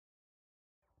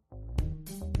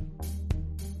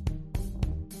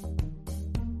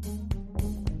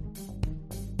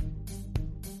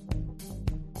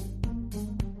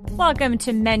Welcome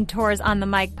to Mentors on the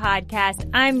Mic podcast.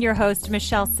 I'm your host,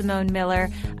 Michelle Simone Miller,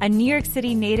 a New York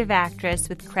City native actress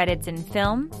with credits in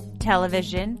film,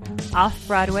 television,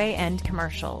 off-Broadway, and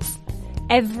commercials.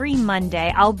 Every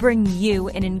Monday, I'll bring you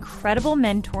an incredible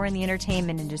mentor in the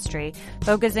entertainment industry,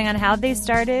 focusing on how they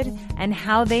started and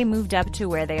how they moved up to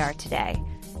where they are today.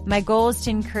 My goal is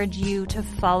to encourage you to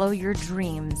follow your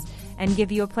dreams and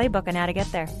give you a playbook on how to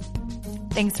get there.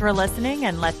 Thanks for listening,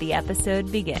 and let the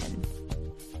episode begin.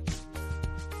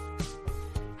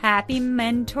 Happy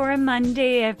Mentor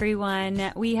Monday,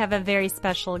 everyone. We have a very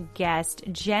special guest,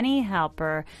 Jenny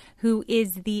Halper, who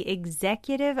is the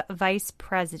Executive Vice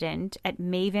President at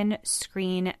Maven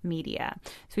Screen Media.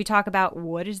 So we talk about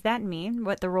what does that mean,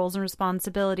 what the roles and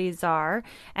responsibilities are,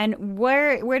 and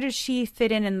where does she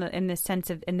fit in the sense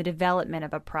of in the development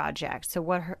of a project. So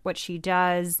what she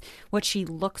does, what she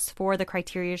looks for, the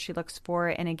criteria she looks for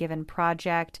in a given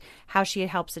project, how she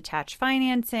helps attach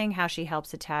financing, how she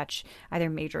helps attach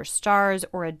either major stars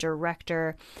or a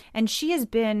director. And she has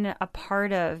been a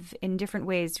part of, in different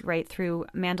ways, right, through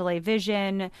Mandalay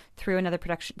Vision, through another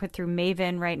production, put through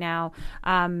Maven right now.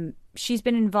 She's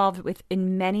been involved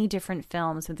in many different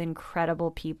films with incredible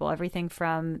people. Everything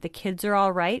from The Kids Are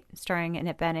All Right, starring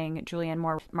Annette Bening, Julianne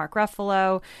Moore, Mark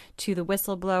Ruffalo, to The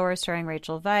Whistleblower, starring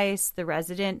Rachel Weisz, The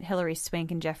Resident, Hilary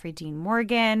Swank and Jeffrey Dean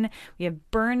Morgan. We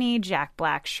have Bernie, Jack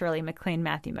Black, Shirley MacLaine,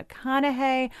 Matthew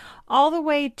McConaughey, all the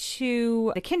way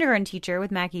to The Kindergarten Teacher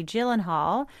with Maggie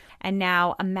Gyllenhaal, and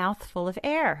now A Mouthful of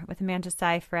Air with Amanda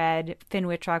Seyfried, Finn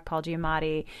Wittrock, Paul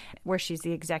Giamatti, where she's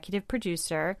the executive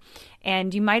producer.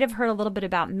 And you might have heard a little bit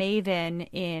about Maven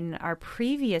in our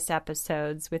previous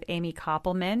episodes with Amy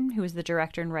Koppelman, who is the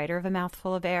director and writer of A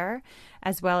Mouthful of Air,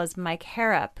 as well as Mike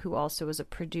Harrop, who also was a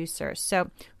producer. So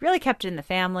really kept it in the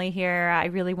family here. I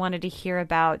really wanted to hear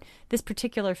about this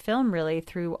particular film really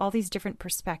through all these different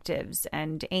perspectives.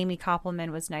 And Amy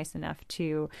Koppelman was nice enough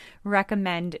to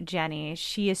recommend Jenny.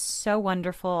 She is so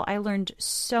wonderful. I learned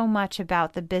so much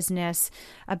about the business,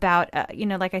 about,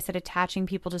 like I said, attaching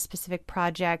people to specific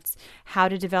projects, how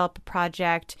to develop a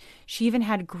project. She even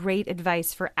had great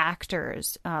advice for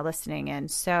actors listening in.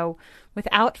 So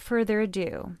without further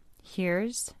ado,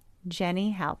 here's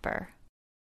Jenny Halper.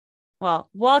 Well,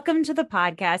 welcome to the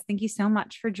podcast. Thank you so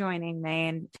much for joining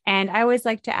me. And I always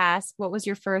like to ask, what was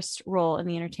your first role in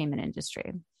the entertainment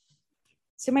industry?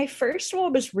 So my first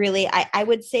role was really, I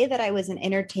would say that I was an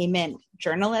entertainment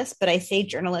journalist, but I say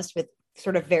journalist with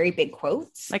sort of very big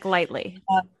quotes. Like lightly.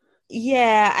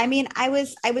 Yeah. I mean, I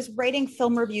was writing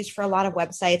film reviews for a lot of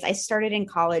websites. I started in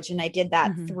college and I did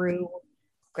that through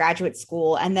graduate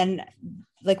school. And then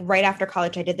like right after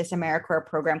college, I did this AmeriCorps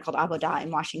program called Avodah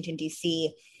in Washington,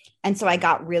 D.C. And so I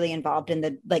got really involved in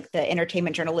the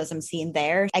entertainment journalism scene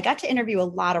there. I got to interview a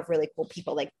lot of really cool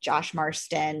people like Josh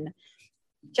Marston,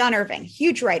 John Irving,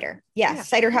 huge writer. Yes. Yeah.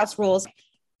 Cider House Rules.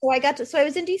 So I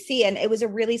was in DC and it was a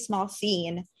really small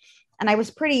scene and I was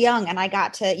pretty young and I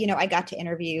got to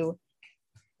interview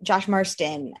Josh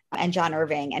Marston and John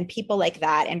Irving and people like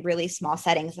that in really small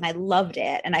settings. And I loved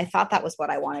it. And I thought that was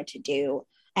what I wanted to do.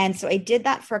 And so I did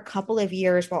that for a couple of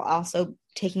years while also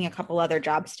taking a couple other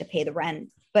jobs to pay the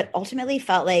rent. But ultimately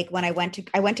felt like when I went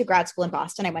to grad school in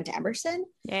Boston, I went to Emerson.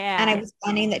 Yeah. And I was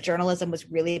finding that journalism was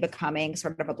really becoming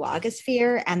sort of a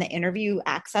blogosphere and the interview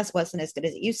access wasn't as good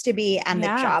as it used to be. And the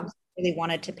jobs really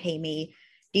wanted to pay me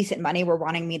decent money, were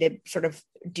wanting me to sort of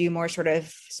do more sort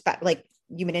of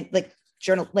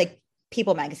journal, like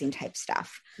People magazine type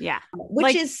stuff. Yeah.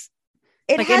 Which is,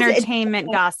 it like has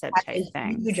entertainment gossip type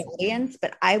thing. Huge audience,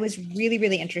 but I was really,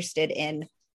 really interested in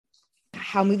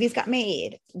how movies got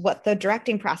made, what the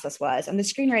directing process was and the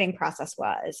screenwriting process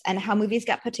was, and how movies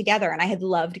got put together. And I had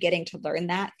loved getting to learn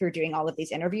that through doing all of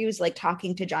these interviews, like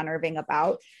talking to John Irving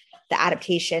about the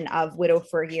adaptation of Widow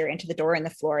for a Year, Into the Door and the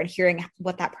Floor, and hearing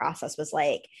what that process was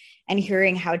like, and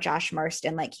hearing how Josh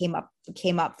Marston like came up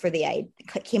with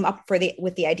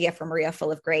the idea for Maria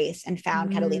Full of Grace and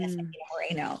found Catalina Santino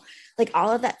Moreno. Like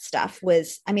all of that stuff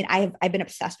was, I mean, I've been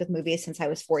obsessed with movies since I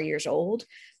was 4 years old,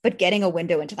 but getting a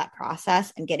window into that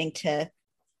process and getting to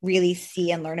really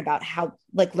see and learn about how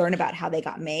they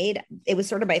got made, it was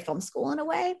sort of my film school in a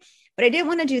way. But I didn't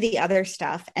want to do the other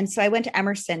stuff. And so I went to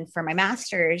Emerson for my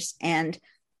master's and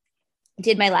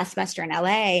did my last semester in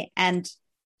LA and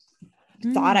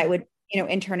thought I would,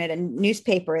 intern at a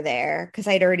newspaper there because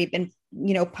I'd already been,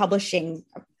 publishing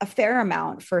a fair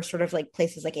amount for sort of like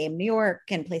places like AM New York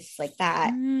and places like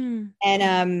that. And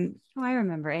I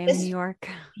remember AM New York.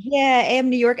 Yeah, AM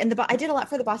New York. And I did a lot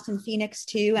for the Boston Phoenix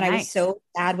too. And I was so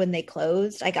sad when they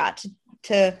closed. I got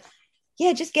to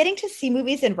just getting to see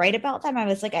movies and write about them. I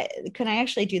was like, can I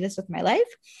actually do this with my life?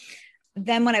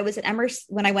 then when I was at Emerson,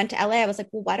 when I went to LA, I was like,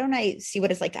 well, why don't I see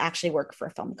what it's like to actually work for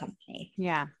a film company?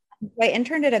 Yeah. I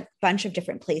interned at a bunch of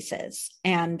different places.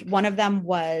 And one of them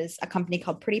was a company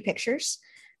called Pretty Pictures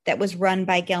that was run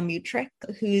by Gail Mutrick,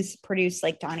 who's produced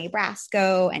like Donnie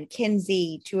Brasco and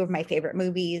Kinsey, two of my favorite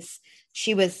movies.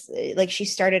 She was like, she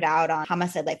started out on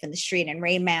Homicide: Life in the Street and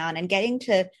Rain Man, and getting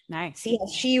to see how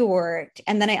she worked.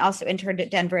 And then I also interned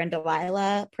at Denver and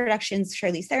Delilah Productions,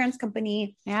 Charlize Theron's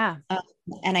company. Yeah.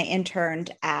 And I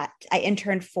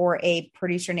interned for a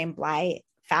producer named Bly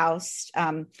Faust,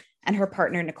 and her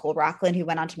partner, Nicole Rockland, who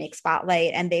went on to make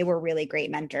Spotlight. And they were really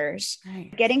great mentors.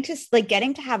 Right. Getting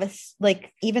to have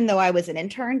even though I was an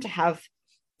intern, to have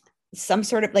some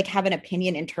sort of have an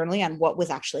opinion internally on what was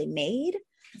actually made,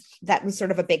 that was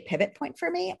sort of a big pivot point for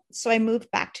me. So I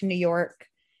moved back to New York.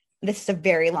 This is a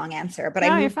very long answer, but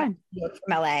I moved back to New York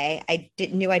from LA. I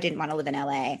didn't want to live in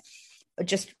LA, but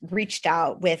just reached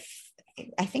out with,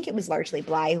 I think it was largely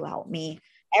Bly who helped me,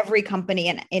 every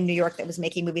company in New York that was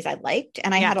making movies I liked.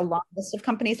 And I had a long list of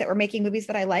companies that were making movies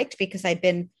that I liked because I'd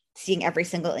been seeing every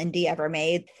single indie ever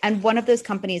made. And one of those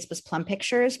companies was Plum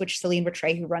Pictures, which Celine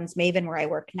Rattray, who runs Maven, where I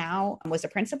work now, was a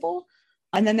principal.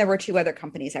 And then there were two other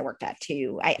companies I worked at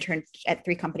too. I interned at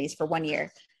 3 companies for 1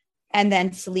 year. And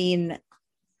then Celine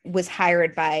was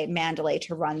hired by Mandalay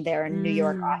to run their New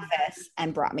York office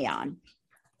and brought me on,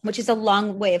 which is a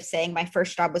long way of saying my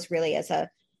first job was really as a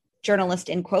journalist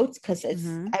in quotes, because I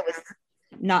was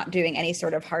not doing any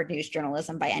sort of hard news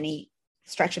journalism by any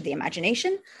stretch of the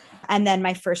imagination. And then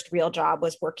my first real job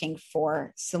was working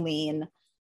for Celine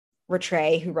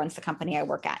Rattray, who runs the company I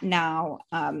work at now,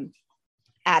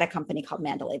 at a company called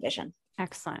Mandalay Vision.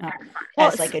 Excellent.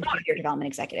 As like a junior development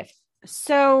executive.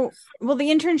 So, well, the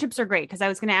internships are great because I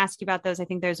was going to ask you about those. I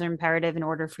think those are imperative in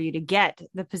order for you to get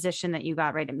the position that you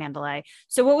got right at Mandalay.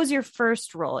 So what was your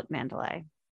first role at Mandalay?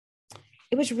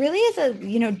 It was really as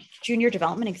a, junior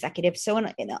development executive. So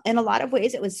in a lot of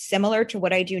ways, it was similar to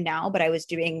what I do now, but I was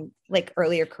doing like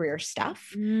earlier career stuff.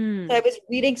 So I was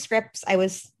reading scripts. I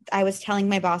was telling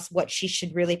my boss what she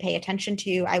should really pay attention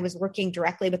to. I was working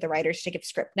directly with the writers to give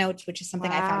script notes, which is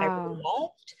something I found I really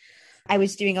loved. I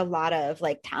was doing a lot of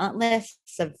like talent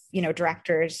lists of,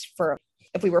 directors for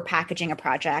if we were packaging a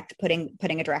project, putting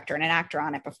a director and an actor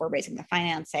on it before raising the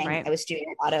financing. Right. I was doing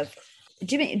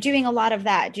a lot of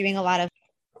that,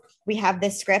 we have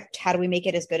this script. How do we make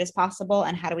it as good as possible?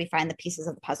 And how do we find the pieces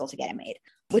of the puzzle to get it made?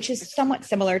 Which is somewhat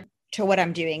similar to what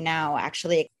I'm doing now.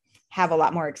 Actually, have a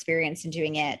lot more experience in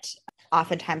doing it.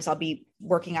 Oftentimes I'll be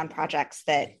working on projects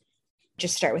that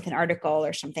just start with an article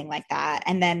or something like that.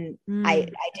 And then I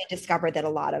did discover that a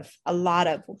lot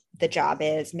of the job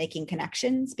is making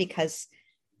connections, because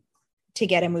to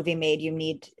get a movie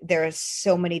made, there are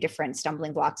so many different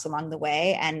stumbling blocks along the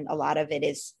way. And a lot of it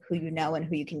is who you know and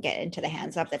who you can get into the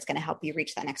hands of that's going to help you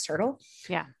reach that next hurdle.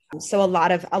 Yeah. So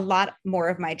a lot more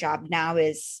of my job now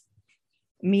is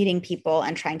meeting people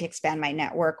and trying to expand my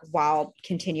network while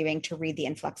continuing to read the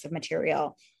influx of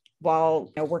material,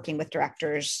 while working with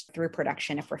directors through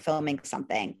production if we're filming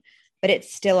something. But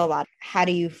it's still a lot. How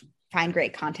do you find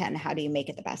great content and how do you make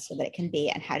it the best so that it can be?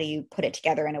 And how do you put it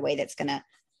together in a way that's going to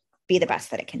be the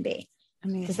best that it can be?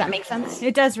 Amazing. Does that make sense?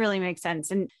 It does really make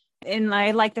sense. And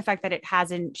I like the fact that it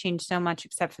hasn't changed so much,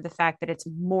 except for the fact that it's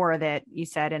more of it, you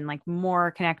said, and like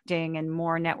more connecting and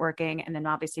more networking, and then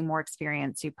obviously more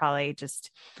experience. You probably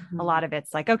just, a lot of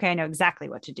it's like, okay, I know exactly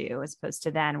what to do, as opposed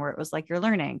to then where it was like, you're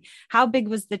learning. How big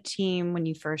was the team when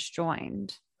you first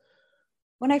joined?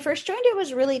 When I first joined, it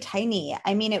was really tiny.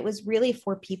 I mean, it was really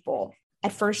 4 people,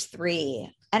 at first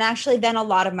 3. And actually then a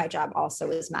lot of my job also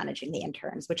was managing the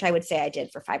interns, which I would say I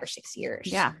did for 5 or 6 years.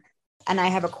 Yeah. And I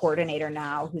have a coordinator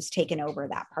now who's taken over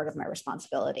that part of my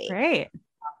responsibility. Great.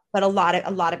 But a lot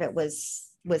of it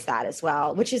was that as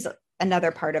well, which is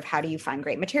another part of how do you find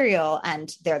great material?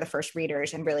 And they're the first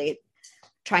readers, and really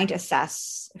trying to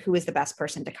assess who is the best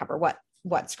person to cover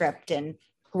what script, and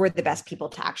who are the best people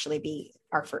to actually be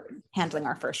handling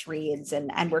our first reads,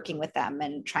 and working with them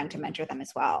and trying to mentor them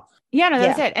as well. Yeah, no,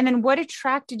 that's it. And then what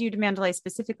attracted you to Mandalay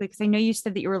specifically? Because I know you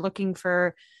said that you were looking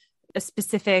for a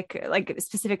specific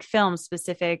film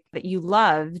that you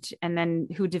loved, and then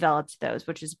who developed those,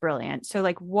 which is brilliant. So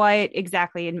like what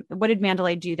did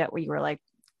Mandalay do that where you were like,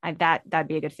 that'd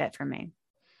be a good fit for me?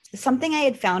 Something I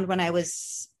had found when I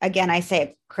was, again, I say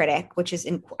a critic, which is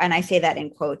and I say that in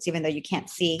quotes, even though you can't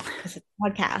see because it's a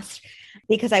podcast,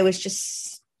 because I was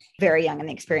just very young and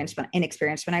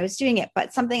inexperienced when I was doing it.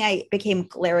 But something I became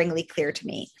glaringly clear to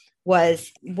me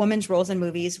was women's roles in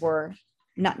movies were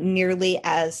not nearly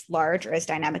as large or as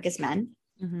dynamic as men.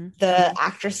 Mm-hmm. The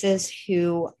actresses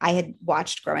who I had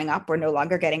watched growing up were no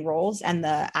longer getting roles, and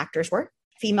the actors were.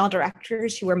 female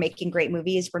directors who were making great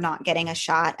movies were not getting a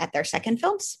shot at their second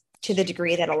films to the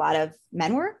degree that a lot of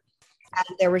men were.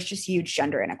 And there was just huge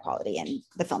gender inequality in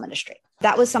the film industry.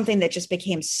 That was something that just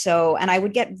became so, and I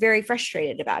would get very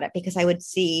frustrated about it because I would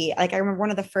see, like, I remember one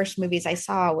of the first movies I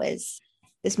saw was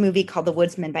this movie called The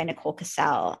Woodsman by Nicole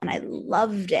Kassell, and I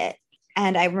loved it.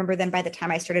 And I remember then by the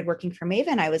time I started working for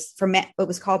Maven, it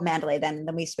was called Mandalay then, and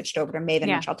then we switched over to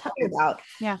Maven, which I'll tell you about.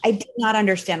 Yeah. I did not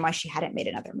understand why she hadn't made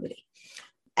another movie.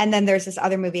 And then there's this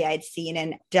other movie I'd seen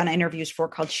and done interviews for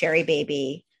called Sherry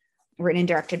Baby, written and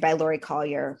directed by Laurie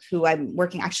Collier, who I'm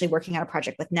actually working on a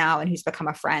project with now and who's become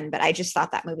a friend. But I just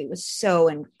thought that movie was so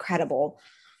incredible.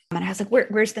 And I was like,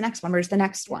 where's the next one? Where's the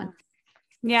next one?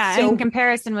 Yeah. So, in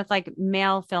comparison with like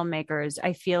male filmmakers,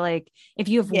 I feel like if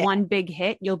you have one big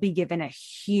hit, you'll be given a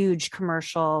huge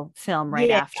commercial film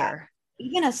right after.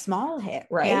 Even a small hit,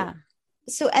 right? Yeah.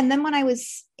 So, and then when I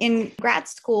was in grad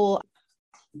school,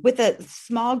 with a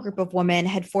small group of women,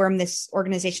 had formed this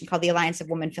organization called the Alliance of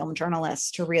Women Film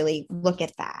Journalists to really look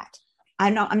at that.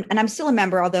 I'm still a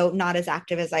member, although not as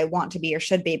active as I want to be or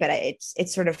should be, but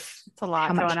it's sort of, it's a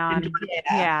lot going on.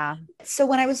 Yeah. So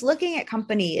when I was looking at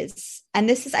companies, and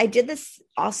I did this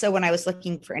also when I was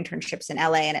looking for internships in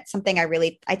LA, and it's something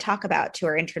I talk about to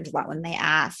our interns a lot when they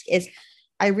ask, is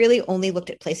I really only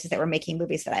looked at places that were making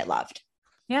movies that I loved.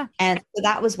 Yeah. And so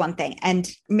that was one thing, and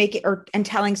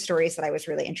telling stories that I was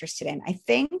really interested in. I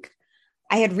think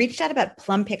I had reached out about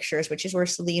Plum Pictures, which is where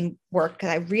Celine worked, because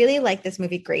I really liked this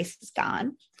movie, Grace is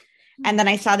Gone. And then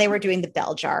I saw they were doing The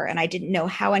Bell Jar, and I didn't know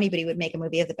how anybody would make a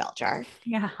movie of The Bell Jar.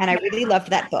 Yeah. And I really loved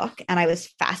that book, and I was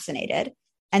fascinated.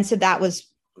 And so that was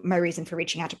my reason for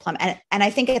reaching out to Plum. And I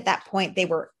think at that point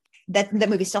the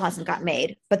movie still hasn't got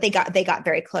made, but they got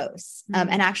very close.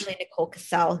 And actually Nicole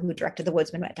Kassell, who directed The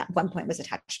Woodsman, at one point was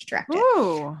attached to direct it.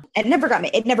 Ooh. It never got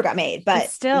made, but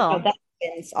still, that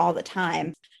happens all the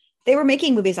time. They were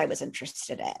making movies I was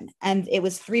interested in, and it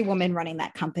was 3 women running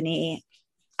that company.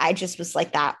 I just was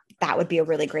like, that would be a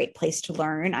really great place to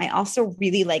learn. I also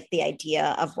really like the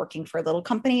idea of working for little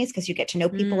companies because you get to know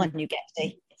people and you get to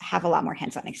have a lot more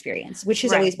hands-on experience, which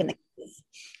has always been the case.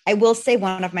 I will say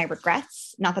one of my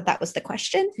regrets, not that was the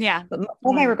question, but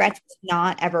one of my regrets is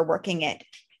not ever working at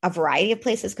a variety of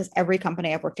places, because every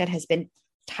company I've worked at has been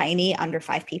tiny, under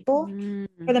 5 people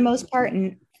for the most part.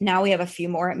 And now we have a few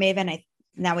more at Maven.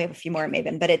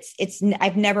 But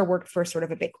I've never worked for sort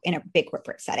of in a big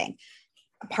corporate setting.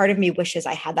 A part of me wishes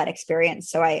I had that experience,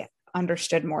 so I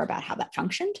understood more about how that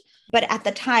functioned. But at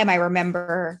the time, I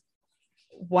remember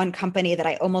one company that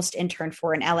I almost interned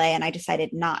for in LA, and I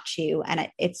decided not to. And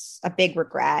it's a big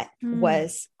regret.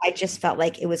 Was I just felt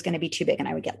like it was going to be too big and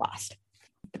I would get lost.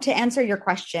 But to answer your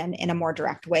question in a more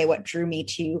direct way, what drew me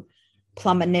to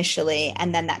Plum initially,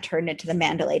 and then that turned into the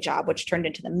Mandalay job, which turned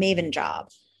into the Maven job,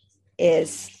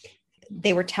 is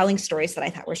they were telling stories that I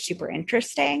thought were super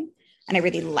interesting and I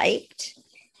really liked.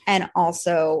 And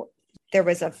also there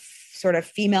was a sort of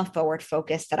female forward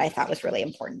focus that I thought was really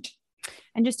important.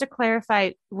 And just to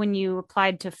clarify, when you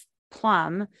applied to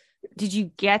Plum, did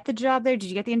you get the job there? Did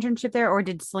you get the internship there? Or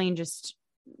did Celine just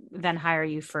then hire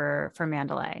you for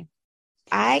Mandalay?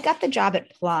 I got the job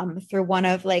at Plum through one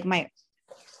of like my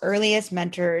earliest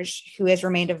mentors, who has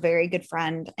remained a very good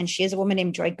friend. And she is a woman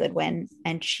named Joy Goodwin.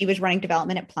 And she was running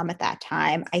development at Plum at that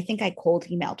time. I think I cold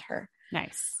emailed her.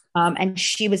 Nice. And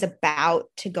she was about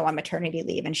to go on maternity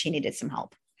leave and she needed some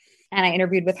help. And I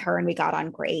interviewed with her and we got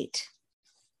on great.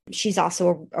 She's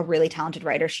also a really talented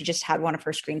writer. She just had one of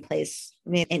her screenplays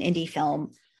in indie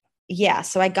film. Yeah.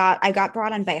 So I got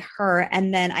brought on by her,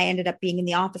 and then I ended up being in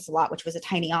the office a lot, which was a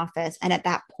tiny office. And at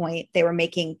that point they were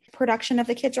making production of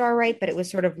The Kids Are All Right, but it was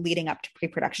sort of leading up to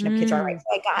pre-production of Kids Are All Right.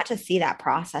 So I got to see that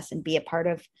process and be a part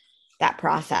of that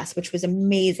process, which was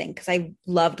amazing because I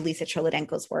loved Lisa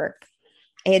Cholodenko's work.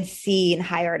 I had seen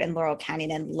Hired and Laurel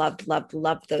Canyon and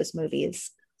loved those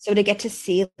movies. So to get to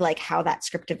see like how that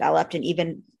script developed and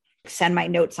even send my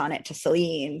notes on it to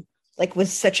Celine, like,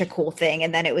 was such a cool thing.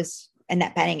 And then it was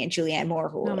Annette Bening and Julianne Moore,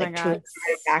 who were like two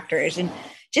actors, and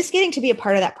just getting to be a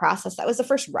part of that process. That was the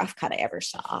first rough cut I ever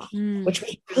saw, which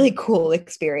was a really cool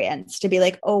experience to be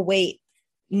like, oh wait,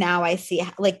 now I see,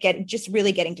 like, just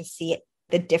really getting to see it,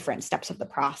 the different steps of the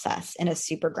process in a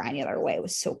super granular way. It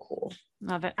was so cool.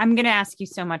 Love it. I'm going to ask you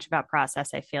so much about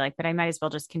process, I feel like, but I might as well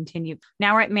just continue.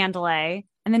 Now we're at Mandalay.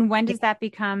 And then when does that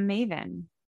become Maven?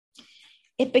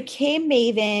 It became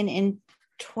Maven in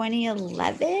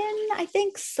 2011. I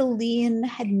think Celine,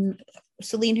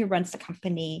 who runs the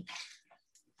company,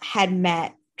 had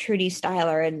met Trudy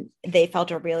Styler, and they felt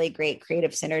a really great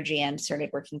creative synergy and started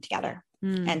working together.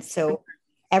 And so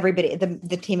everybody,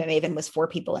 the team at Maven was 4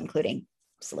 people, including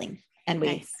Celine. And we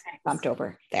Nice. bumped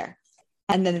over there.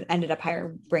 And then ended up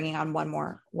bringing on one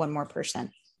more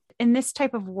person. In this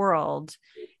type of world,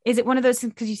 is it one of those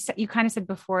things, because you kind of said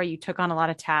before you took on a lot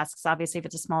of tasks. Obviously, if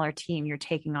it's a smaller team, you're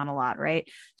taking on a lot, right?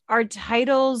 Are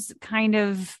titles kind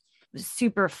of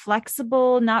super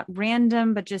flexible, not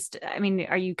random, but just, I mean,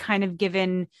 are you kind of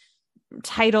given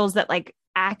titles that like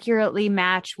accurately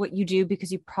match what you do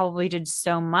because you probably did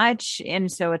so much?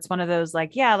 And so it's one of those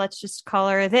like, yeah, let's just call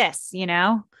her this, you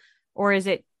know? Or is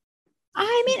it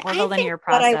I mean, more of a I linear think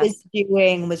what I process? was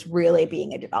doing was really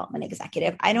being a development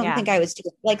executive. I don't Yeah. think I was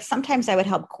doing, like, sometimes I would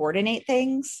help coordinate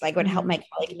things, like would help Mhm. my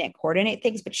colleague Nick coordinate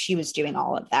things, but she was doing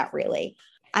all of that really.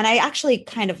 And I actually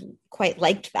kind of quite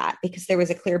liked that because there was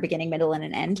a clear beginning, middle, and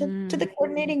an end to the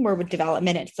coordinating, where with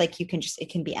development, it's like it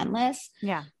can be endless.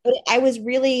 Yeah. But I was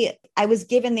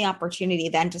given the opportunity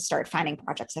then to start finding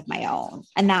projects of my own.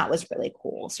 And that was really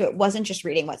cool. So it wasn't just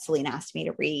reading what Celine asked me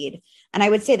to read. And I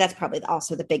would say that's probably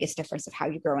also the biggest difference of how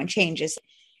you grow and change is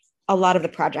a lot of the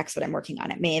projects that I'm working on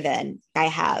at Maven. I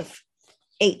have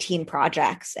 18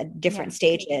 projects at different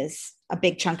stages. A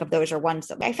big chunk of those are ones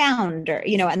that I found, or,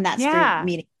 and that's through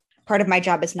meeting. Part of my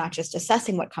job is not just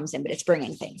assessing what comes in, but it's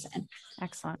bringing things in.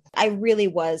 Excellent. I really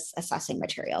was assessing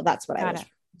material. That's what I was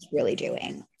really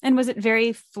doing. And was it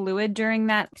very fluid during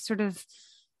that sort of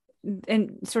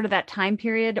that time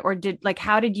period, or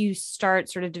how did you start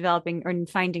sort of developing or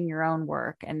finding your own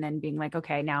work and then being like,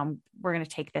 okay, now we're going to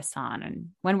take this on? And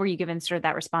when were you given sort of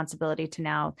that responsibility to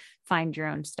now find your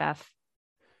own stuff?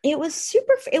 It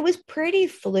was pretty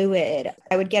fluid.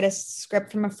 I would get a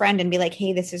script from a friend and be like,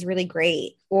 hey, this is really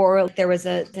great. Or there was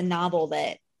the novel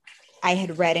that I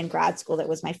had read in grad school that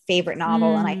was my favorite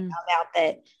novel. And I found out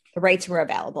that the rights were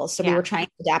available. So we were trying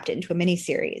to adapt it into a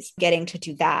miniseries, getting to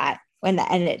do that and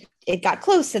it got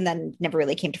close and then never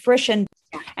really came to fruition.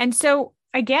 And so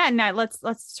again, now let's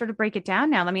sort of break it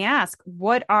down now. Let me ask,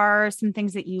 what are some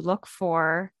things that you look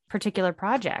for particular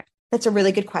project? That's a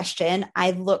really good question.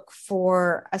 I look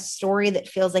for a story that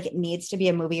feels like it needs to be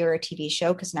a movie or a TV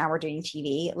show, because now we're doing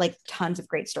TV, like tons of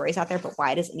great stories out there, but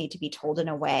why does it need to be told in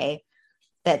a way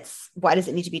why does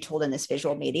it need to be told in this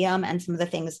visual medium? And some of the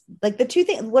things, like the two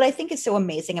things, what I think is so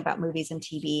amazing about movies and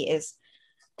TV is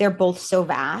they're both so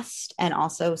vast and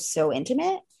also so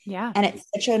intimate. Yeah. And it's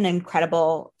such an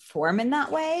incredible form in that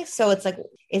way. So it's like,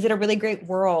 is it a really great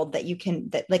world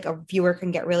that like a viewer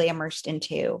can get really immersed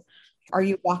into? Are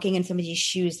you walking in somebody's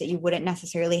shoes that you wouldn't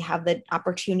necessarily have the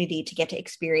opportunity to get to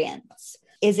experience?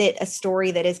 Is it a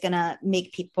story that is going to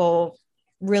make people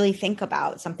really think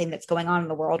about something that's going on in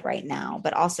the world right now,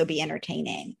 but also be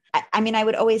entertaining? I mean, I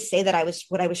would always say that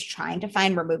what I was trying to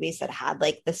find were movies that had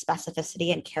like the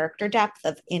specificity and character depth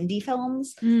of indie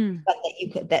films,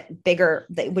 but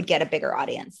that would get a bigger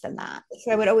audience than that.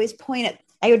 So I would always point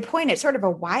at sort of a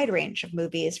wide range of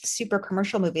movies, super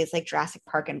commercial movies like Jurassic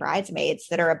Park and Bridesmaids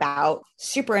that are about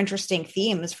super interesting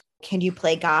themes. Can you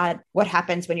play God? What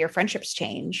happens when your friendships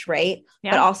change, right?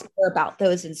 Yeah. But also about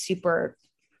those in super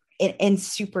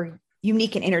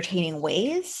unique and entertaining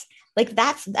ways. Like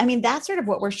that's sort of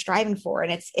what we're striving for.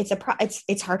 And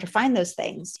it's hard to find those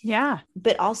things. Yeah.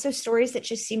 But also stories that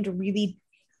just seemed really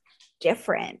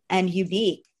different and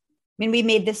unique. I mean, we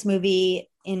made this movie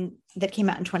that came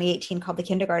out in 2018 called The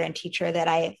Kindergarten Teacher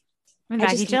that with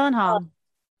Maggie Gyllenhaal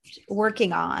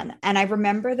working on. And I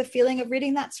remember the feeling of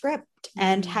reading that script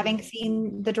and having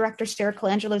seen the director Sarah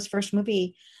Colangelo's first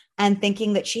movie and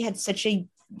thinking that she had such a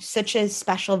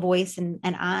special voice and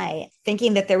eye,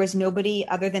 thinking that there was nobody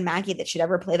other than Maggie that should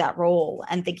ever play that role,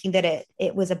 and thinking that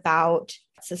it was about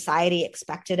society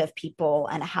expected of people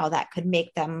and how that could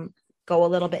make them go a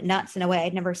little bit nuts in a way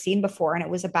I'd never seen before. And it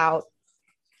was about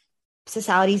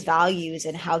society's values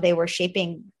and how they were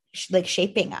shaping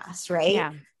us, right?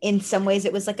 Yeah. In some ways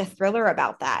it was like a thriller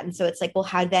about that. And so it's like, well,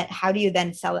 how do you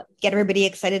then get everybody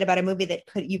excited about a movie that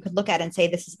you could look at and say,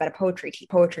 this is about a poetry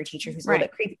teacher who's a little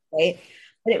bit creepy, right?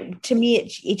 But to me,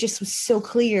 it just was so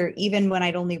clear, even when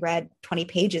I'd only read 20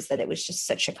 pages, that it was just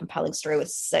such a compelling story with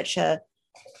such a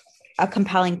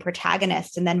compelling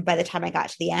protagonist. And then by the time I got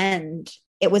to the end,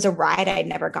 it was a ride I'd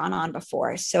never gone on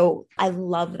before. So I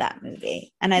love that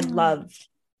movie. And I love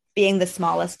being the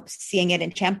smallest, seeing it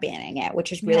and championing it,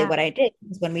 which is really what I did.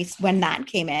 When that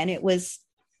came in, it was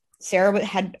Sarah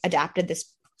had adapted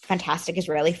this fantastic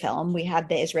Israeli film. We had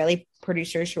the Israeli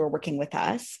producers who were working with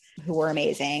us, who were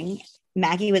amazing.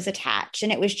 Maggie was attached,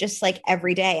 and it was just like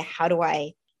every day,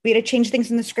 we had to change things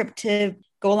in the script to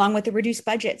go along with the reduced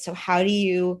budget. So how do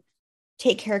you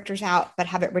take characters out, but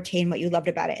have it retain what you loved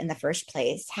about it in the first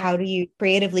place? How do you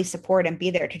creatively support and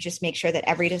be there to just make sure that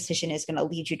every decision is going to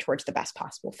lead you towards the best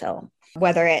possible film,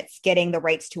 whether it's getting the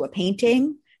rights to a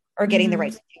painting or getting the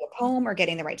rights to a poem or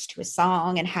getting the rights to a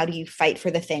song. And how do you fight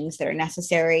for the things that are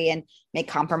necessary and make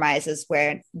compromises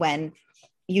when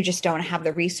you just don't have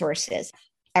the resources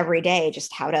every day,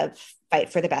 just how to fight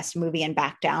for the best movie and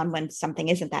back down when something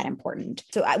isn't that important.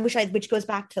 So which goes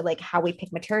back to like how we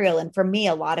pick material. And for me,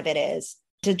 a lot of it is,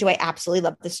 do I absolutely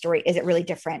love the story? Is it really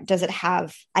different? Does it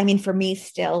have, I mean, for me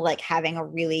still, like having a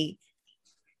really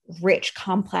rich,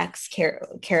 complex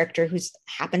character who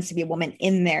happens to be a woman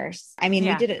in there. I mean,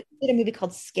 we did a movie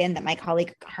called Skin that my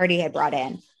colleague Hardy had brought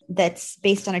in, that's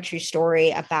based on a true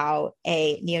story about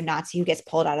a neo-Nazi who gets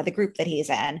pulled out of the group that he's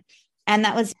in. And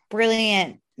that was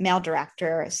brilliant male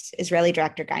director, Israeli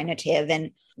director, Guy Nativ,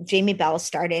 and Jamie Bell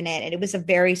starred in it. And it was a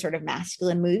very sort of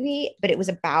masculine movie, but it was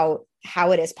about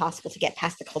how it is possible to get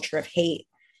past the culture of hate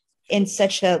in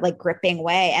such a like gripping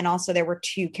way. And also there were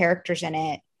two characters in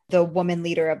it, the woman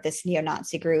leader of this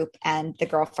neo-Nazi group and the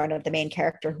girlfriend of the main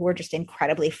character, who were just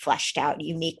incredibly fleshed out,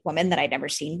 unique women that I'd never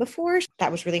seen before.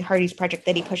 That was really Hardy's project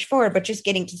that he pushed forward, but just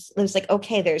getting to, it was like,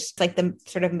 okay, there's like the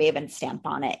sort of Maven stamp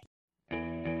on it.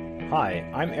 Hi,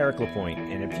 I'm Eric Lapointe,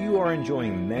 and if you are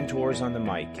enjoying Mentors on the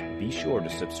Mic, be sure to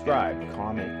subscribe,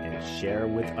 comment, and share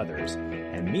with others.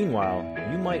 And meanwhile,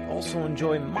 you might also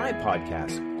enjoy my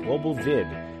podcast, Global Vid,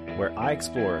 where I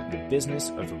explore the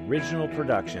business of original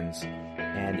productions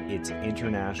and its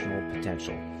international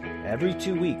potential. Every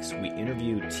 2 weeks, we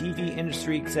interview TV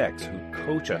industry execs who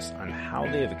coach us on how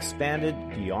they have expanded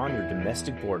beyond their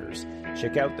domestic borders.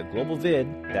 Check out the Global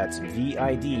Vid, that's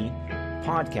VID,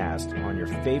 podcast on your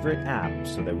favorite app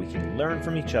so that we can learn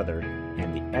from each other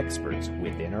and the experts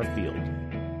within our field.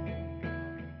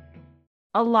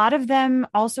 A lot of them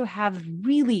also have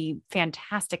really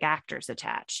fantastic actors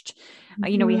attached.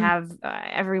 We have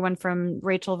everyone from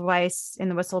Rachel Weisz in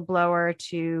The Whistleblower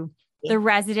to The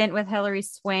Resident with Hilary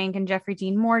Swank and Jeffrey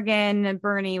Dean Morgan,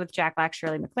 Bernie with Jack Black,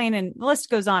 Shirley MacLaine, and the list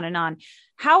goes on and on.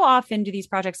 How often do these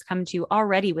projects come to you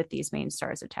already with these main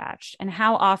stars attached? And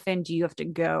how often do you have to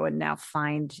go and now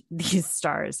find these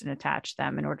stars and attach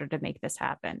them in order to make this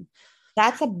happen?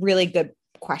 That's a really good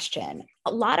question.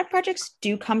 A lot of projects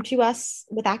do come to us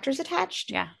with actors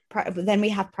attached. Yeah. Then we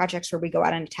have projects where we go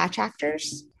out and attach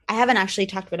actors. I haven't actually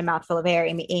talked about A Mouthful of Air,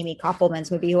 Amy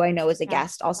Koppelman's movie, who I know is a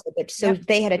guest also. But so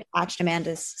they had attached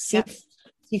Amanda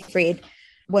Seyfried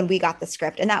when we got the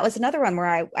script. And that was another one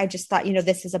where I just thought,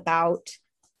 this is about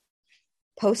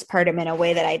postpartum in a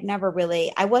way that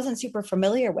I wasn't super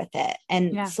familiar with it.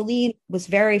 And Celine was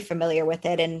very familiar with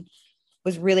it and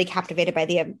was really captivated by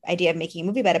the idea of making a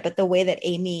movie about it. But the way that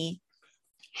Amy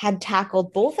had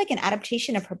tackled both like an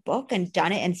adaptation of her book and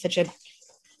done it in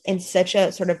such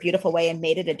a sort of beautiful way and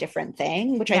made it a different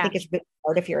thing, which I think is really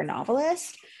hard if you're a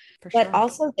novelist. But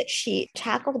also that she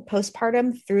tackled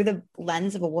postpartum through the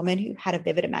lens of a woman who had a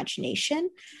vivid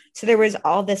imagination. So there was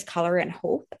all this color and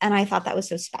hope. And I thought that was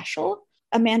so special.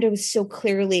 Amanda was so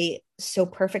clearly so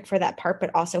perfect for that part,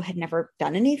 but also had never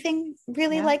done anything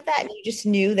really like that. And you just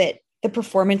knew that the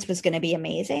performance was going to be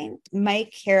amazing.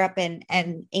 Mike Harrop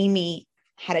and Amy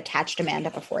had attached Amanda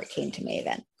before it came to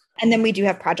Maven. And then we do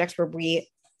have projects where we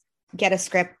get a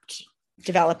script,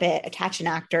 develop it, attach an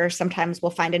actor. Sometimes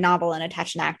we'll find a novel and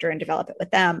attach an actor and develop it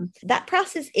with them. That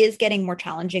process is getting more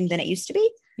challenging than it used to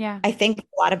be. Yeah. I think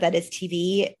a lot of that is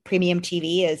TV. Premium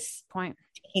TV is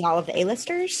taking all of the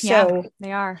A-listers. So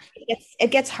they are.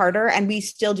 It gets harder. And we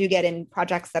still do get in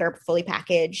projects that are fully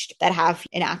packaged that have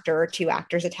an actor or two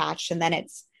actors attached. And then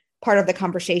it's part of the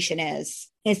conversation is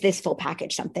this full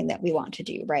package something that we want to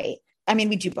do, right? I mean,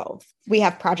 we do both. We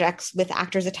have projects with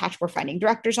actors attached we're finding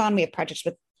directors on. We have projects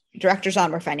with directors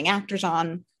on we're finding actors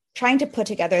on. Trying to put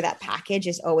together that package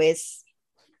is always,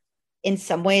 in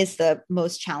some ways, the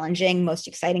most challenging, most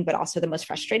exciting, but also the most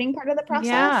frustrating part of the process.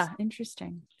 Yeah,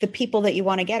 interesting. The people that you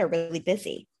want to get are really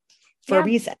busy for a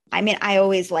reason. I mean, I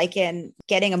always liken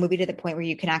getting a movie to the point where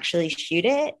you can actually shoot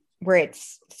it, where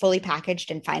it's fully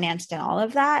packaged and financed and all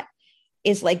of that,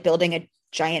 is like building a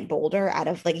giant boulder out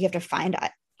of, like, you have to find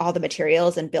all the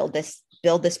materials and build this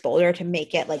boulder to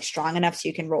make it like strong enough so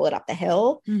you can roll it up the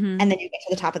hill. Mm-hmm. And then you get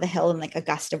to the top of the hill and like a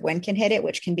gust of wind can hit it,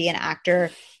 which can be an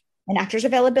actor's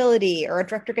availability, or a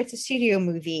director gets a studio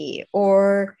movie,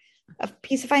 or a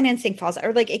piece of financing falls,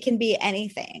 or like it can be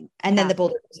anything. And then the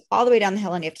boulder goes all the way down the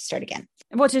hill and you have to start again.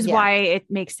 Which is why it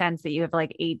makes sense that you have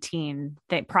like 18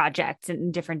 projects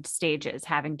in different stages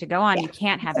having to go on. You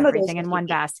can't have everything in one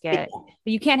basket.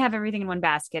 But you can't have everything in one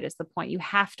basket is the point. You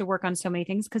have to work on so many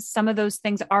things because some of those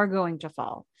things are going to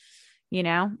fall.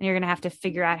 and you're going to have to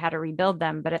figure out how to rebuild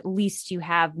them, but at least you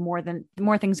have more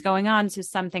things going on. So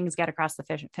some things get across the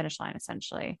finish line,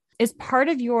 essentially. Is part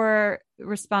of your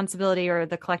responsibility or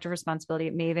the collective responsibility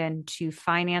at Maven to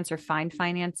finance or find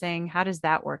financing? How does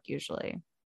that work usually?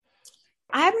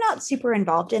 I'm not super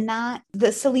involved in that.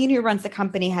 Celine, who runs the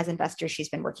company, has investors she's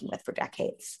been working with for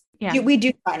decades. Yeah. We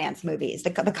do finance movies.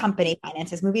 The company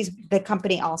finances movies. The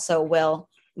company also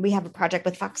we have a project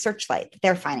with Fox Searchlight that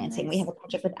they're financing. Nice. We have a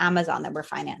project with Amazon that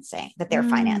they're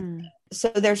financing. So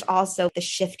there's also the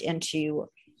shift into,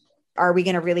 are we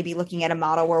going to really be looking at a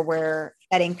model where we're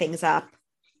setting things up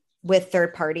with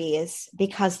third parties,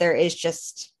 because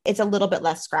it's a little bit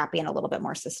less scrappy and a little bit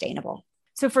more sustainable.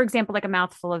 So for example, like A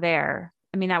Mouthful of Air,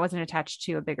 I mean, that wasn't attached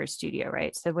to a bigger studio,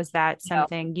 right? So was that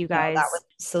something you guys... No, that was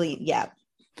silly. Yeah.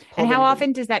 And how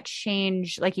often does that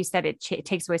change? Like you said, it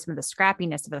takes away some of the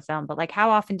scrappiness of the film, but like how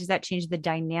often does that change the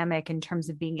dynamic in terms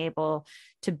of being able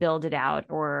to build it out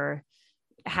or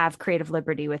have creative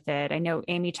liberty with it? I know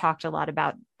Amy talked a lot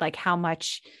about like how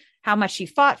much she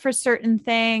fought for certain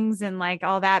things and like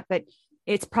all that, but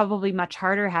it's probably much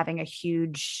harder having a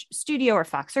huge studio or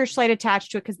Fox Searchlight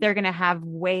attached to it, because they're going to have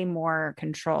way more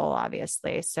control,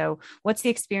 obviously. So what's the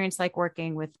experience like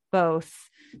working with both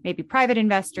maybe private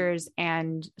investors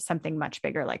and something much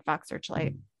bigger like Fox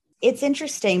Searchlight? It's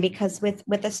interesting because with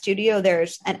a studio,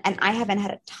 there's, and I haven't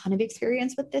had a ton of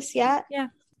experience with this yet. Yeah.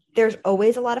 There's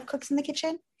always a lot of cooks in the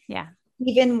kitchen. Yeah.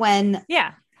 Even when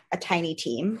a tiny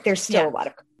team, there's still a lot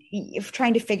of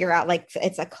trying to figure out, like,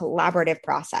 it's a collaborative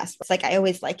process. It's like, I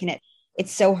always liken it.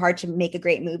 It's so hard to make a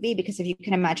great movie, because if you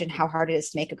can imagine how hard it is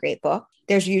to make a great book,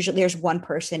 there's one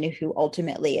person who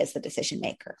ultimately is the decision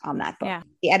maker on that book. Yeah.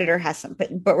 The editor has some,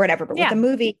 but whatever. But with a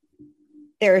movie,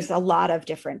 there's a lot of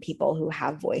different people who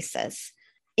have voices.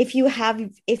 If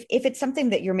it's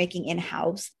something that you're making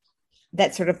in-house,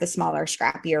 that's sort of the smaller,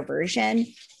 scrappier version,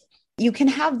 you can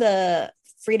have the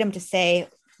freedom to say,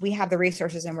 we have the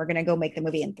resources and we're going to go make the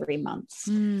movie in 3 months.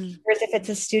 Whereas if it's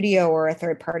a studio or a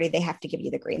third party, they have to give you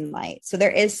the green light. So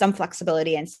there is some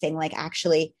flexibility in saying, like,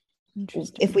 actually,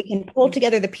 if we can pull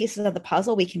together the pieces of the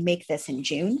puzzle, we can make this in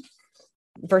June,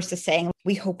 versus saying,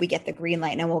 we hope we get the green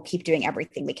light and we'll keep doing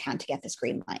everything we can to get this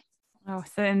green light. Oh,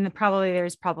 so then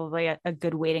there's probably a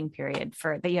good waiting period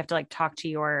for that. You have to like talk to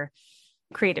your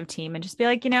creative team and just be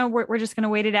like, we're just going to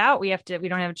wait it out. We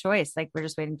don't have a choice. Like, we're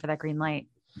just waiting for that green light.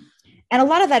 And a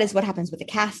lot of that is what happens with the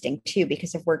casting too,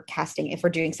 because if we're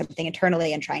doing something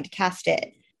internally and trying to cast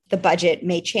it, the budget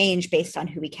may change based on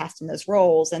who we cast in those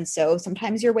roles. And so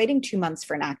sometimes you're waiting 2 months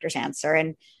for an actor's answer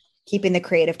and keeping the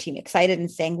creative team excited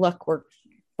and saying, look, we're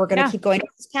going to keep going down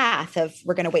this path of,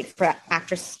 we're going to wait for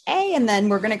actress A and then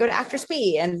we're going to go to actress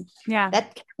B. And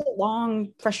that's a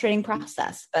long, frustrating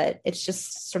process, but it's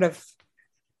just sort of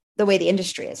the way the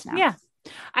industry is now. Yeah.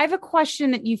 I have a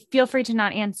question that you feel free to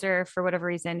not answer for whatever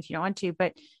reason, if you don't want to,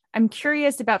 but I'm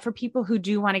curious about, for people who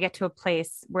do want to get to a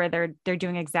place where they're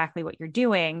doing exactly what you're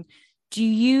doing. Do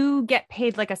you get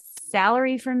paid like a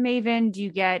salary from Maven? Do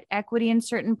you get equity in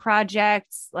certain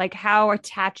projects? Like, how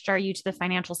attached are you to the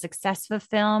financial success of a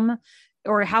film,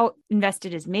 or how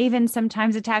invested is Maven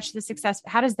sometimes attached to the success?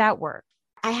 How does that work?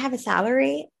 I have a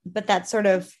salary, but that's sort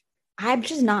of, I'm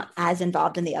just not as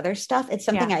involved in the other stuff. It's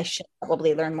something I should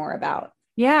probably learn more about.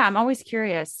 Yeah, I'm always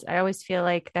curious. I always feel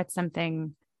like that's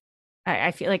something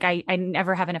I feel like I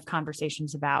never have enough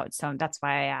conversations about. So that's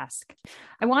why I ask.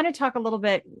 I want to talk a little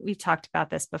bit. We've talked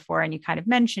about this before and you kind of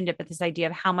mentioned it, but this idea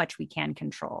of how much we can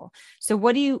control. So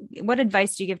what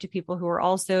advice do you give to people who are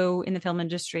also in the film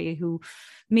industry, who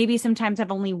maybe sometimes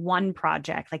have only one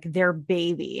project, like their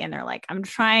baby, and they're like, I'm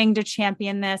trying to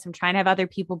champion this. I'm trying to have other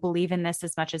people believe in this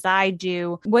as much as I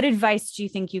do. What advice do you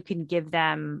think you can give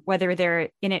them, whether they're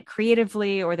in it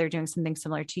creatively or they're doing something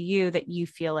similar to you, that you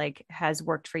feel like has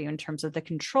worked for you in terms of the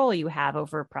control you have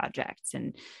over projects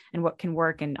and what can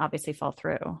work and obviously fall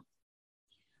through?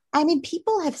 I mean,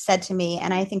 people have said to me,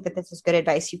 and I think that this is good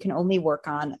advice, you can only work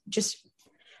on, just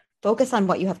focus on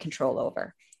what you have control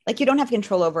over. Like, you don't have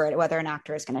control over it, whether an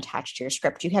actor is going to attach to your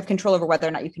script. You have control over whether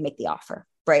or not you can make the offer,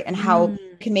 right? And how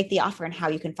you can make the offer and how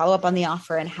you can follow up on the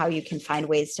offer and how you can find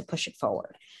ways to push it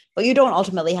forward. But you don't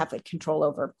ultimately have control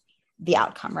over the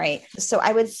outcome, right? So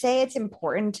I would say it's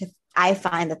important to, I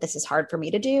find that this is hard for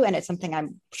me to do. And it's something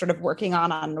I'm sort of working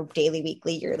on a daily,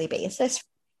 weekly, yearly basis.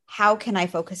 How can I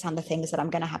focus on the things that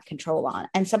I'm going to have control on?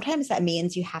 And sometimes that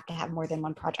means you have to have more than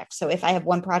one project. So if I have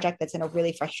one project that's in a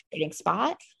really frustrating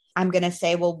spot, I'm going to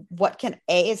say, well,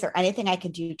 is there anything I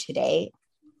can do today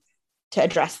to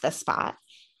address this spot?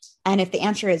 And if the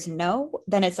answer is no,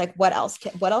 then it's like, what else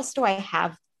do I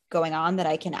have going on that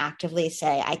I can actively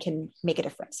say, I can make a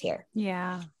difference here?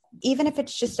 Yeah. even if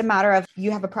it's just a matter of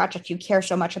you have a project you care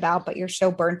so much about, but you're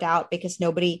so burnt out because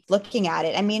nobody looking at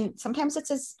it. I mean, sometimes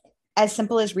it's as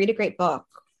simple as read a great book,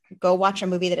 go watch a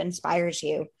movie that inspires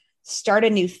you, start a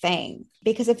new thing.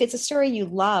 Because if it's a story you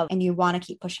love and you want to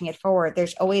keep pushing it forward,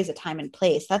 there's always a time and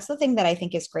place. That's the thing that I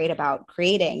think is great about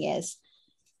creating is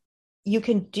you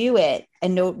can do it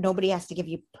and nobody has to give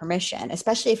you permission,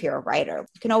 especially if you're a writer.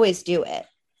 You can always do it,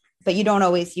 but you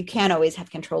can't always have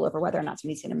control over whether or not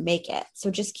somebody's going to make it. So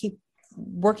just keep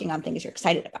working on things you're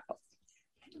excited about.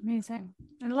 Amazing.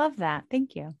 I love that.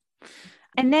 Thank you.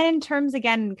 And then in terms,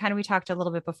 again, kind of, we talked a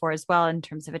little bit before as well, in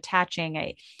terms of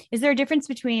attaching is there a difference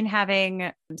between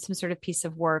having some sort of piece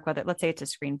of work, whether let's say it's a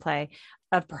screenplay,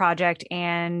 a project,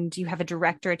 and you have a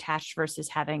director attached versus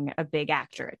having a big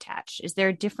actor attached? Is there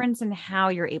a difference in how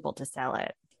you're able to sell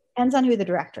it? Depends on who the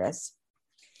director is.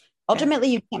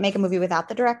 Ultimately, you can't make a movie without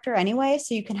the director anyway.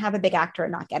 So you can have a big actor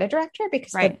and not get a director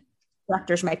because the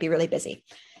directors might be really busy.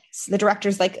 So the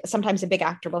directors, like sometimes a big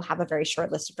actor will have a very short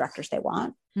list of directors they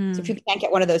want. So if you can't get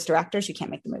one of those directors, you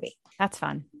can't make the movie. That's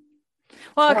fun.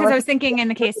 Well, because I was thinking in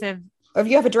the case of, or if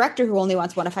you have a director who only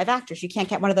wants 1 of 5 actors, you can't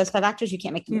get one of those 5 actors, you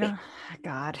can't make the movie.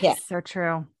 God, yeah, so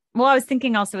true. Well, I was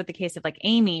thinking also with the case of like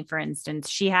Amy, for instance,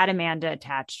 she had Amanda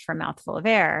attached for Mouthful of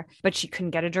Air, but she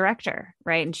couldn't get a director.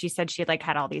 Right. And she said she had like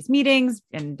had all these meetings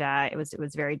and it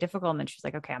was very difficult. And then she was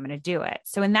like, okay, I'm going to do it.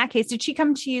 So in that case, did she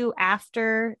come to you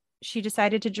after she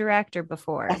decided to direct or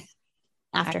before? Yes.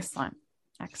 After.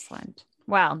 Excellent.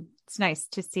 Well, it's nice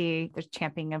to see the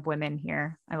championing of women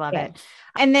here. I love it.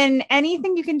 And then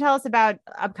anything you can tell us about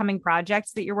upcoming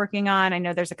projects that you're working on? I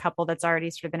know there's a couple that's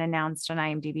already sort of been announced on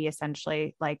IMDb,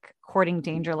 essentially, like Courting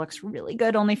Danger looks really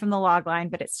good only from the log line,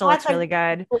 but it still looks really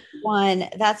good.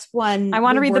 That's one. I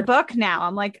want to read the book now.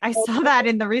 I'm like, I saw that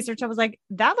in the research. I was like,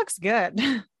 that looks good.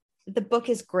 The book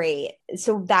is great.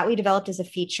 So that we developed as a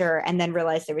feature and then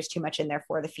realized there was too much in there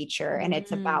for the feature. And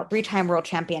it's about 3-time world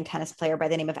champion tennis player by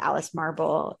the name of Alice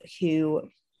Marble, who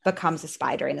becomes a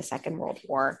spy during the Second World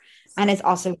War. And is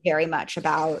also very much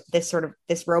about this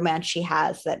romance she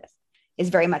has that is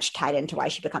very much tied into why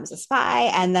she becomes a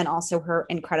spy. And then also her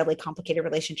incredibly complicated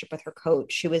relationship with her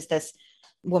coach, who is this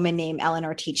woman named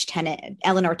Eleanor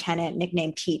Tennant,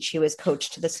 nicknamed Teach, who was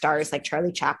coached to the stars like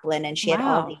Charlie Chaplin. And she had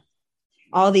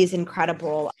all these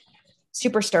incredible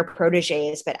superstar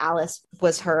proteges, but Alice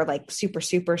was her like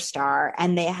superstar.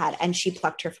 And she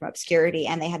plucked her from obscurity.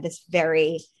 And they had this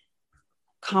very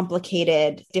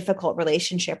complicated, difficult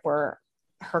relationship where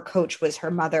her coach was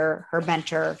her mother, her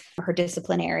mentor, her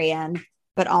disciplinarian,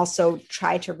 but also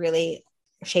tried to really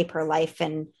shape her life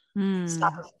and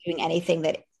stop her from doing anything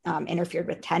that interfered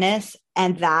with tennis.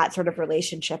 And that sort of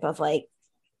relationship of like,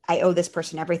 I owe this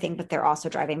person everything, but they're also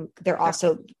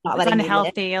not letting me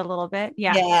unhealthy a little bit.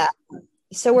 Yeah.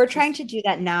 So we're trying to do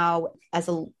that now as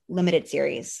a limited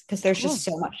series because there's just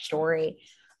so much story.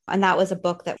 And that was a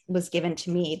book that was given to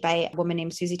me by a woman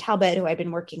named Susie Talbot, who I'd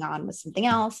been working on with something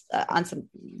else on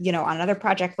another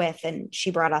project with. And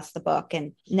she brought us the book.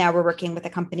 And now we're working with a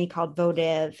company called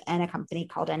Votive and a company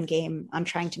called Endgame on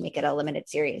trying to make it a limited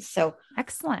series. So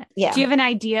excellent. Yeah. Do you have an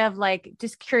idea of like,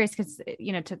 just curious, because,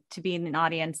 to be in an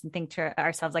audience and think to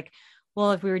ourselves, like,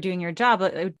 well, if we were doing your job,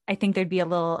 I think there'd be a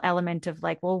little element of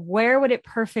like, well, where would it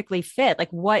perfectly fit?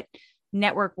 Like what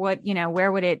network,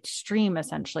 where would it stream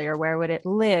essentially, or where would it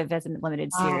live as a limited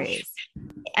series?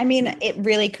 I mean, it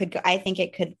really could go, I think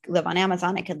it could live on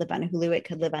Amazon. It could live on Hulu. It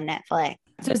could live on Netflix.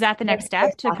 So is that the next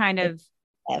step to kind of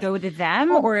go to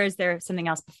them, or is there something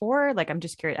else before? Like, I'm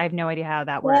just curious. I have no idea how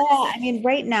that works. Yeah, I mean,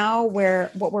 right now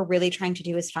what we're really trying to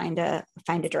do is find a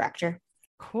director.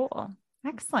 Cool.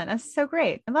 Excellent. That's so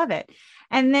great. I love it.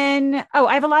 And then,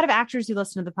 I have a lot of actors who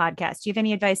listen to the podcast. Do you have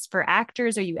any advice for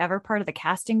actors? Are you ever part of the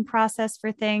casting process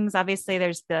for things? Obviously,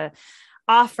 there's the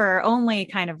offer only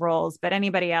kind of roles, but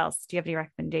anybody else? Do you have any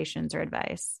recommendations or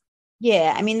advice?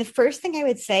 Yeah. I mean, the first thing I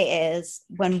would say is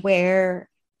when we're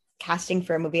casting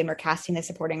for a movie and we're casting the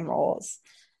supporting roles,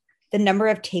 the number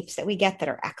of tapes that we get that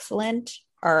are excellent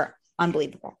are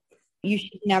unbelievable. You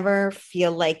should never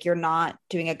feel like you're not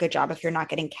doing a good job if you're not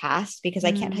getting cast, because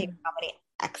I can't tell you how many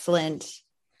excellent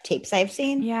tapes I've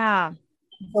seen. Yeah.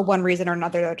 For one reason or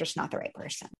another, they're just not the right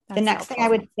person. The next thing I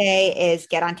would say is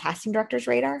get on casting directors'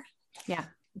 radar. Yeah.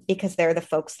 Because they're the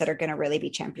folks that are going to really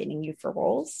be championing you for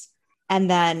roles. And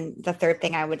then the third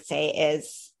thing I would say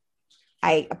is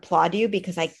I applaud you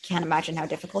because I can't imagine how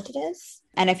difficult it is.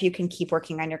 And if you can keep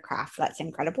working on your craft, that's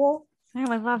incredible.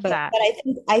 Oh, I love that.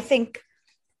 But I think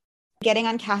getting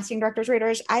on casting directors'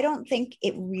 radars, I don't think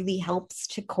it really helps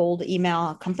to cold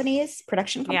email companies,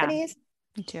 production companies.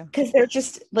 Yeah, me too. Because they're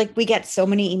just like, we get so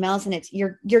many emails and it's,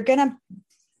 you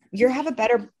have a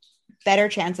better better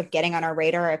chance of getting on our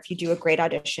radar if you do a great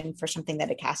audition for something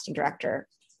that a casting director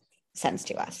sends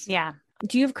to us. Yeah.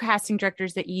 Do you have casting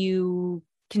directors that you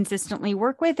consistently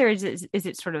work with, or is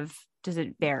it sort of, does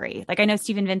it vary? Like I know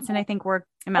Stephen Vincent, I think worked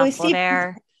in Mouthful of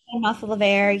Air. Mouthful of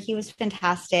Air. He was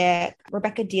fantastic.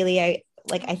 Rebecca Dealey,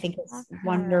 I think is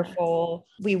wonderful.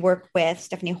 We work with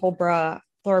Stephanie Holbrook,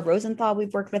 Laura Rosenthal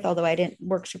we've worked with, although I didn't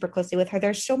work super closely with her.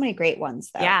 There's so many great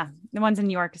ones though. Yeah. The ones in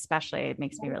New York, especially, it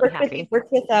makes me really happy.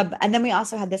 Worked with and then we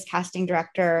also had this casting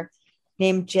director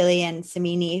named Jillian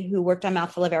Samini, who worked on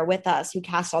Mouthful of Air with us, who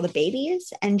cast all the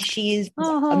babies. And she's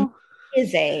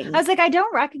amazing. I was like, I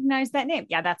don't recognize that name.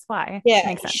 Yeah, that's why. Yeah.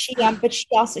 Makes sense. But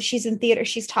she's in theater.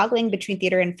 She's toggling between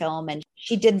theater and film. And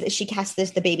she cast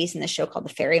the babies in the show called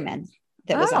The Ferryman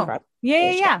that was on Broadway.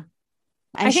 Yeah.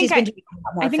 And I think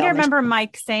I remember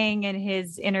Mike saying in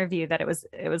his interview that it was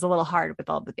a little hard with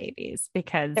all the babies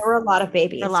because there were a lot of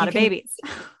babies.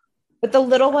 But the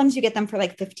little ones, you get them for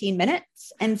like 15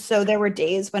 minutes. And so there were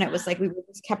days when it was like, we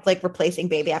just kept like replacing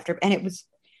baby after, and it was,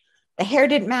 the hair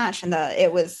didn't match. And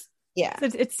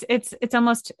it's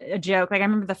almost a joke. Like I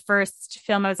remember the first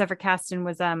film I was ever cast in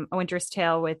was A Winter's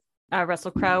Tale with Russell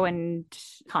Crowe and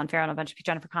Colin Farrell and a bunch of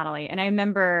Jennifer Connelly. And I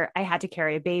remember I had to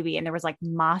carry a baby and there was like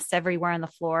moss everywhere on the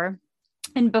floor.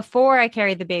 And before I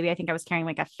carried the baby, I think I was carrying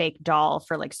like a fake doll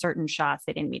for like certain shots.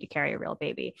 They didn't need me to carry a real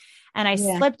baby. And I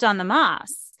slipped on the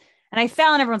moss and I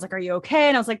fell and everyone's like, are you okay?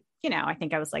 And I was like, I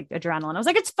think I was like adrenaline. I was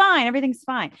like, it's fine. Everything's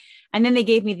fine. And then they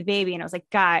gave me the baby and I was like,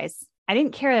 guys, I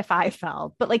didn't care if I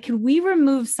fell, but like, could we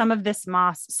remove some of this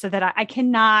moss so that I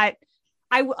cannot,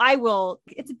 I will,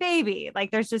 it's a baby.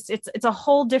 Like there's just, it's a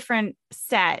whole different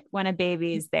set when a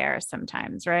baby's there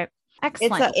sometimes. Right.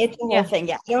 Excellent. It's a whole thing.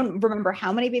 Yeah. I don't remember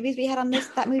how many babies we had on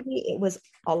that movie. It was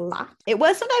a lot. It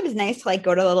was sometimes nice to like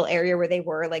go to a little area where they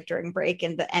were like during break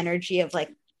and the energy of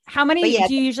like, how many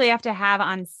do you usually have to have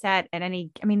on set at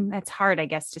any? I mean, that's hard, I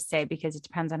guess, to say because it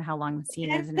depends on how long the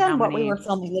scene is and how what we were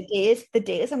filming. The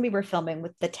days when we were filming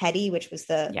with the Teddy, which was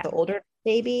the older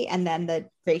baby, and then the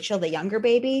Rachel, the younger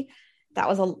baby, that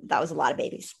was a lot of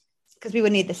babies because we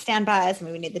would need the standbys and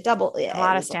we would need the double. A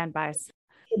lot of standbys.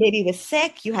 The baby was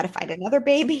sick. You had to find another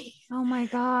baby. Oh my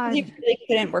God. You really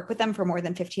couldn't work with them for more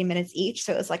than 15 minutes each.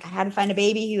 So it was like I had to find a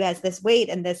baby who has this weight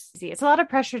and this. It's a lot of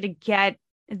pressure to get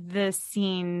the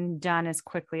scene done as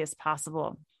quickly as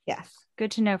possible. Yes.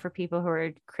 Good to know for people who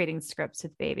are creating scripts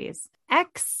with babies.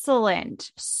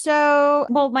 Excellent. So,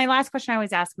 my last question I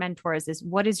always ask mentors is,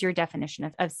 what is your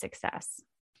definition of success?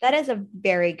 That is a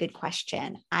very good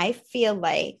question. I feel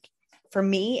like for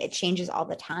me, it changes all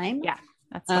the time. Yeah.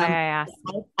 That's why I asked.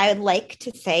 I would like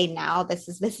to say now, this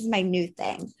is my new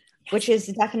thing, which is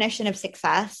the definition of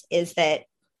success is that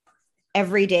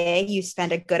every day you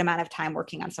spend a good amount of time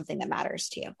working on something that matters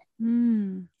to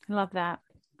you. I love that.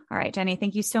 All right, Jenny,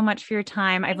 thank you so much for your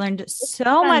time. I've learned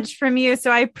so much from you,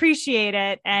 so I appreciate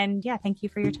it. And thank you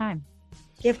for your time.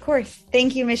 Yeah, of course.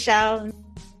 Thank you, Michelle.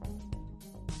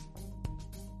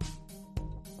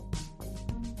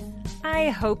 I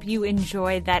hope you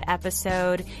enjoyed that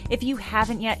episode. If you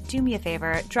haven't yet, do me a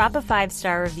favor, drop a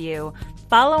 5-star review.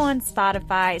 Follow on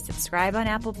Spotify, subscribe on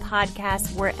Apple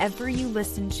Podcasts, wherever you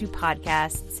listen to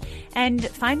podcasts, and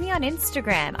find me on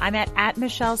Instagram. I'm at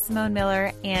Michelle Simone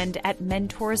Miller and at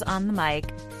Mentors on the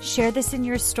Mic. Share this in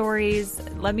your stories.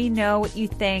 Let me know what you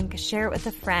think. Share it with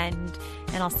a friend,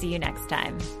 and I'll see you next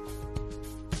time.